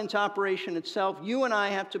not come into operation itself. You and I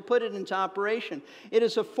have to put it into operation. It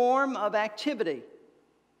is a form of activity.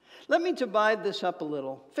 Let me divide this up a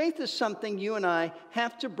little. Faith is something you and I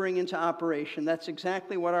have to bring into operation. That's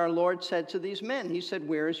exactly what our Lord said to these men. He said,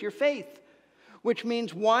 "Where is your faith?" Which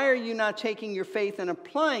means, why are you not taking your faith and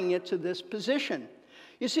applying it to this position?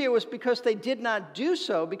 You see, it was because they did not do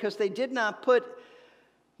so, because they did not put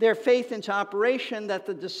their faith into operation, that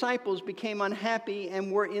the disciples became unhappy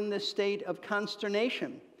and were in this state of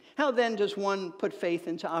consternation. How then does one put faith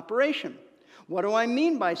into operation? What do I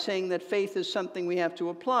mean by saying that faith is something we have to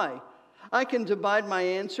apply? I can divide my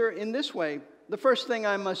answer in this way. The first thing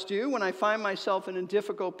I must do when I find myself in a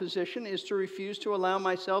difficult position is to refuse to allow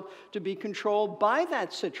myself to be controlled by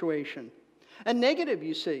that situation. A negative,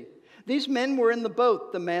 you see. These men were in the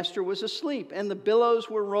boat. The master was asleep, and the billows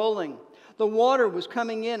were rolling. The water was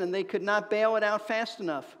coming in, and they could not bail it out fast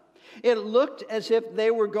enough. It looked as if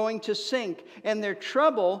they were going to sink, and their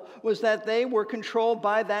trouble was that they were controlled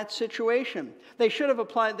by that situation. They should have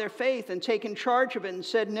applied their faith and taken charge of it and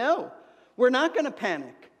said, "No, we're not going to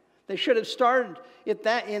panic." They should have started it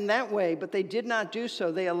in that way, but they did not do so.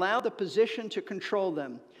 They allowed the position to control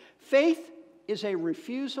them. Faith is a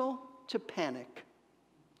refusal to panic.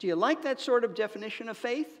 Do you like that sort of definition of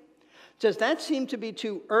faith? Does that seem to be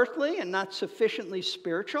too earthly and not sufficiently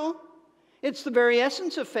spiritual? It's the very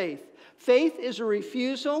essence of faith. Faith is a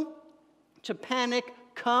refusal to panic,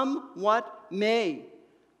 come what may.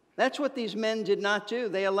 That's what these men did not do.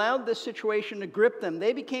 They allowed this situation to grip them.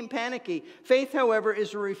 They became panicky. Faith, however,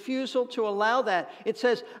 is a refusal to allow that. It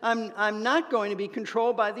says, I'm not going to be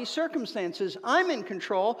controlled by these circumstances. I'm in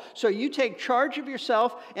control, so you take charge of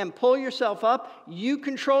yourself and pull yourself up. You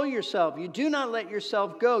control yourself. You do not let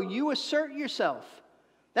yourself go. You assert yourself.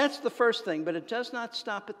 That's the first thing, but it does not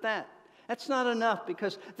stop at that. That's not enough,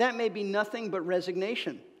 because that may be nothing but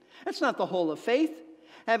resignation. That's not the whole of faith.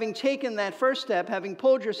 Having taken that first step, having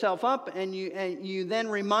pulled yourself up, and you then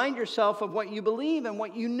remind yourself of what you believe and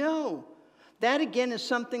what you know. That, again, is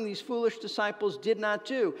something these foolish disciples did not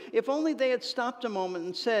do. If only they had stopped a moment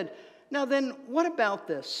and said, now then, what about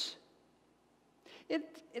this?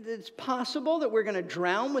 It's possible that we're going to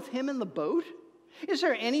drown with him in the boat? Is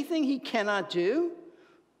there anything he cannot do?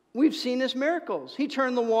 We've seen his miracles. He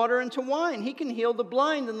turned the water into wine. He can heal the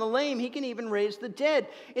blind and the lame. He can even raise the dead.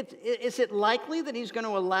 Is it likely that he's going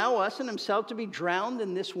to allow us and himself to be drowned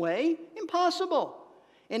in this way? Impossible.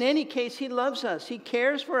 In any case, he loves us. He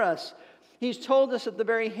cares for us. He's told us that the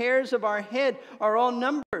very hairs of our head are all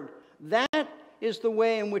numbered. That is the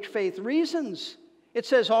way in which faith reasons. It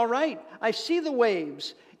says, all right, I see the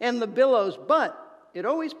waves and the billows, but it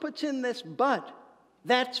always puts in this but.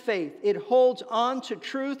 That's faith. It holds on to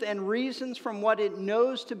truth and reasons from what it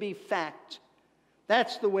knows to be fact.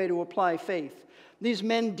 That's the way to apply faith. These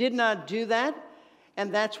men did not do that,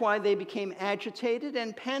 and that's why they became agitated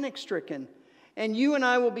and panic-stricken. And you and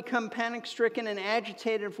I will become panic-stricken and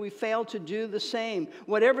agitated if we fail to do the same.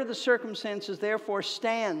 Whatever the circumstances, therefore,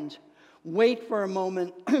 stand. Wait for a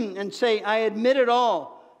moment and say, I admit it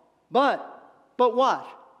all. But what?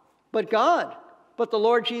 But God. But the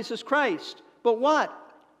Lord Jesus Christ. But what?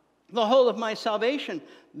 The whole of my salvation.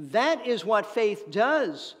 That is what faith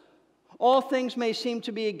does. All things may seem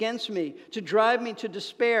to be against me, to drive me to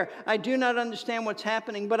despair. I do not understand what's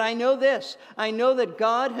happening, but I know this. I know that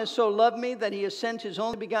God has so loved me that he has sent his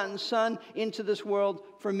only begotten Son into this world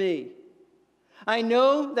for me. I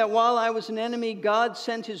know that while I was an enemy, God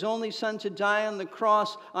sent his only Son to die on the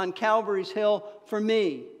cross on Calvary's hill for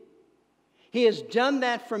me. He has done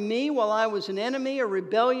that for me while I was an enemy, a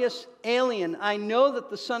rebellious alien. I know that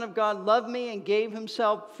the Son of God loved me and gave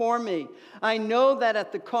himself for me. I know that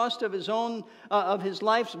at the cost of his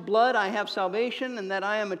life's blood, I have salvation, and that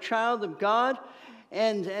I am a child of God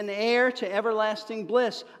and an heir to everlasting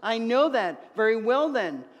bliss. I know that very well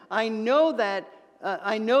then. I know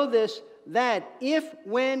this, that if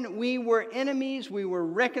when we were enemies, we were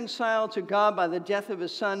reconciled to God by the death of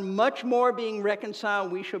his Son, much more being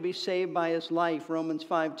reconciled, we shall be saved by his life, Romans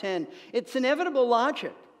 5:10. It's inevitable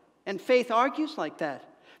logic, and faith argues like that.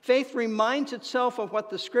 Faith reminds itself of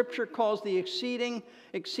what the Scripture calls the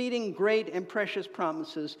exceeding great and precious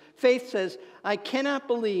promises. Faith says, I cannot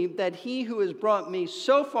believe that he who has brought me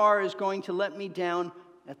so far is going to let me down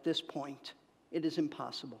at this point. It is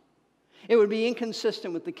impossible. It would be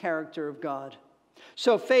inconsistent with the character of God.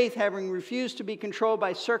 So faith, having refused to be controlled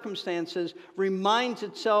by circumstances, reminds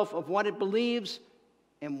itself of what it believes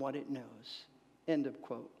and what it knows. End of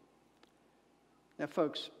quote. Now,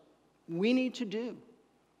 folks, we need to do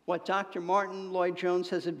what Dr. Martin Lloyd-Jones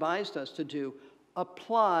has advised us to do.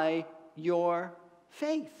 Apply your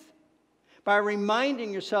faith by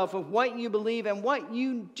reminding yourself of what you believe and what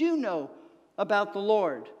you do know about the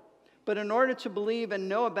Lord. But in order to believe and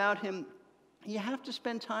know about him, you have to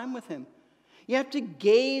spend time with him. You have to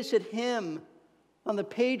gaze at him on the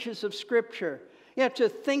pages of Scripture. You have to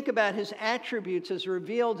think about his attributes as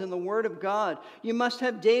revealed in the Word of God. You must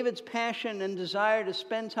have David's passion and desire to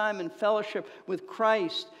spend time in fellowship with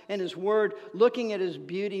Christ and his Word, looking at his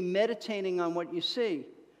beauty, meditating on what you see.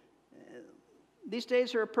 These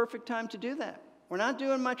days are a perfect time to do that. We're not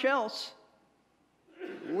doing much else.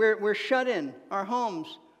 We're shut in our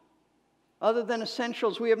homes. Other than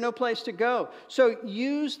essentials, we have no place to go. So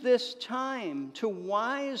use this time to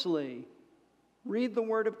wisely read the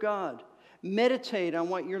Word of God. Meditate on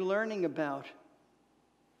what you're learning about.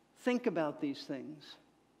 Think about these things.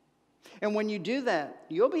 And when you do that,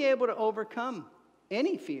 you'll be able to overcome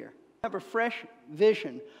any fear. Have a fresh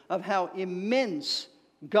vision of how immense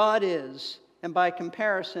God is, and by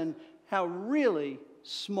comparison, how really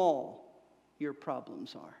small your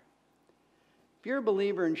problems are. If you're a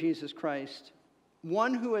believer in Jesus Christ,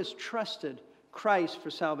 one who has trusted Christ for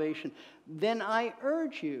salvation, then I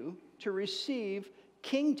urge you to receive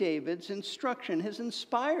King David's instruction, his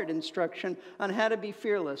inspired instruction on how to be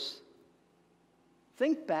fearless.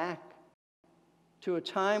 Think back to a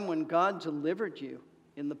time when God delivered you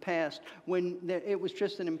in the past, when it was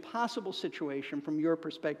just an impossible situation from your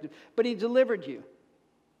perspective, but he delivered you.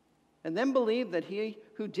 And then believe that he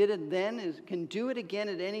who did it then can do it again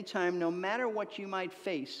at any time, no matter what you might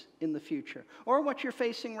face in the future or what you're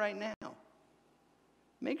facing right now.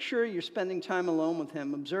 Make sure you're spending time alone with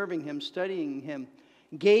him, observing him, studying him,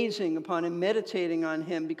 gazing upon him, meditating on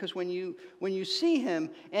him, because when you see him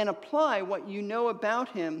and apply what you know about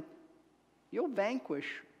him, you'll vanquish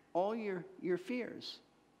all your fears.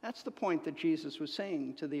 That's the point that Jesus was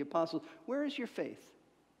saying to the apostles. Where is your faith?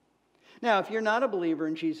 Now, if you're not a believer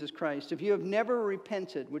in Jesus Christ, if you have never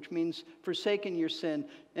repented, which means forsaken your sin,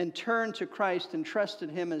 and turned to Christ and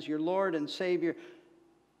trusted him as your Lord and Savior,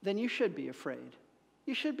 then you should be afraid.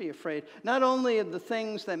 You should be afraid, not only of the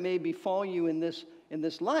things that may befall you in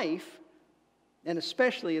this life, and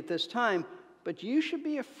especially at this time, but you should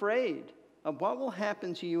be afraid of what will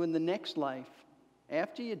happen to you in the next life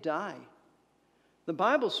after you die. The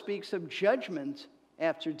Bible speaks of judgment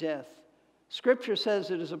after death. Scripture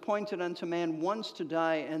says it is appointed unto man once to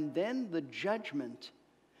die, and then the judgment,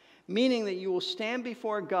 meaning that you will stand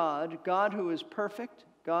before God, God who is perfect,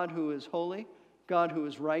 God who is holy, God who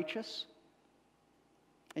is righteous,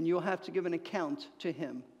 and you'll have to give an account to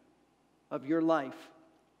him of your life,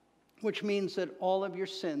 which means that all of your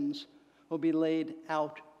sins will be laid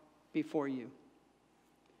out before you.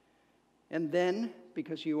 And then,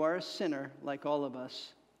 because you are a sinner like all of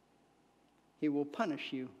us, he will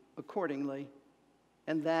punish you accordingly,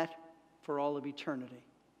 and that for all of eternity.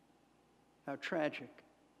 How tragic,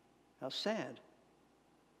 how sad.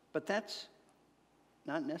 But that's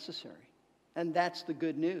not necessary. And that's the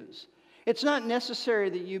good news. It's not necessary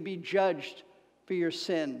that you be judged for your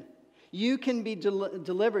sin. You can be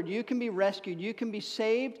delivered, you can be rescued, you can be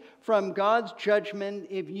saved from God's judgment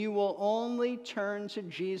if you will only turn to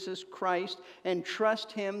Jesus Christ and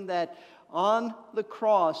trust him that on the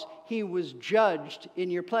cross he was judged in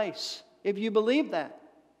your place. If you believe that,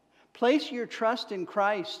 place your trust in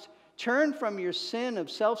Christ. Turn from your sin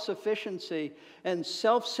of self-sufficiency and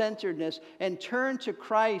self-centeredness and turn to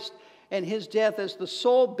Christ and his death as the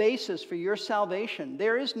sole basis for your salvation.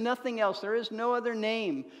 There is nothing else. There is no other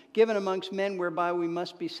name given amongst men whereby we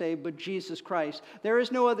must be saved but Jesus Christ. There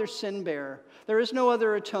is no other sin bearer. There is no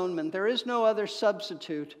other atonement. There is no other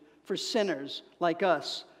substitute for sinners like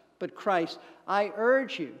us but Christ. I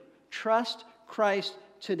urge you, trust Christ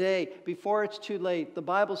today before it's too late. The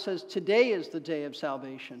Bible says today is the day of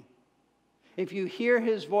salvation. If you hear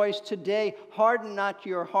his voice today, harden not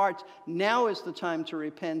your hearts. Now is the time to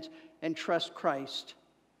repent and trust Christ.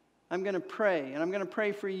 I'm going to pray, and I'm going to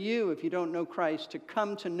pray for you, if you don't know Christ, to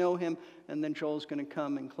come to know him, and then Joel's going to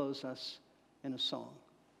come and close us in a song.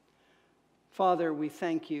 Father, we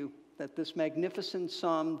thank you that this magnificent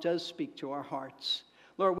psalm does speak to our hearts.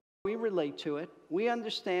 Lord, we relate to it. We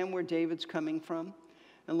understand where David's coming from.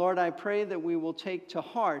 And Lord, I pray that we will take to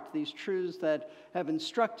heart these truths that have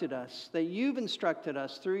instructed us, that you've instructed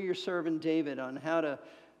us through your servant David on how to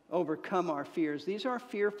overcome our fears. These are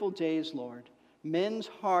fearful days, Lord. Men's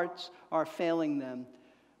hearts are failing them.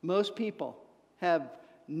 Most people have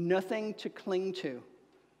nothing to cling to,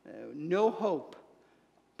 no hope.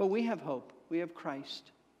 But we have hope. We have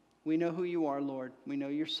Christ. We know who you are, Lord. We know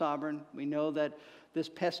you're sovereign. We know that this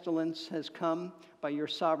pestilence has come by your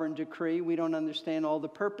sovereign decree. We don't understand all the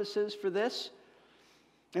purposes for this,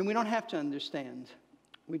 and we don't have to understand.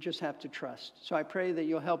 We just have to trust. So I pray that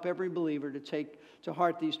you'll help every believer to take to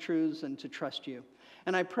heart these truths and to trust you.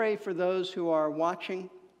 And I pray for those who are watching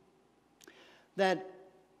that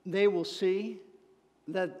they will see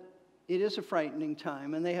that it is a frightening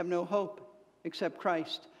time and they have no hope except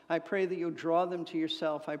Christ. I pray that you'll draw them to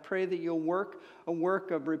yourself. I pray that you'll work a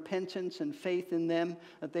work of repentance and faith in them,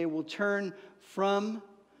 that they will turn from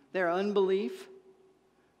their unbelief,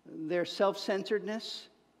 their self-centeredness,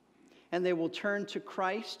 and they will turn to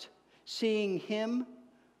Christ, seeing him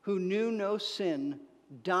who knew no sin,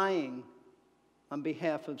 dying on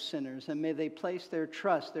behalf of sinners. And may they place their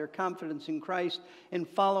trust, their confidence in Christ and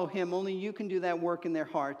follow him. Only you can do that work in their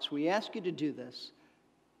hearts. We ask you to do this.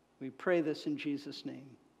 We pray this in Jesus' name.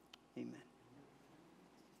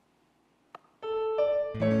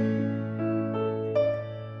 Amen.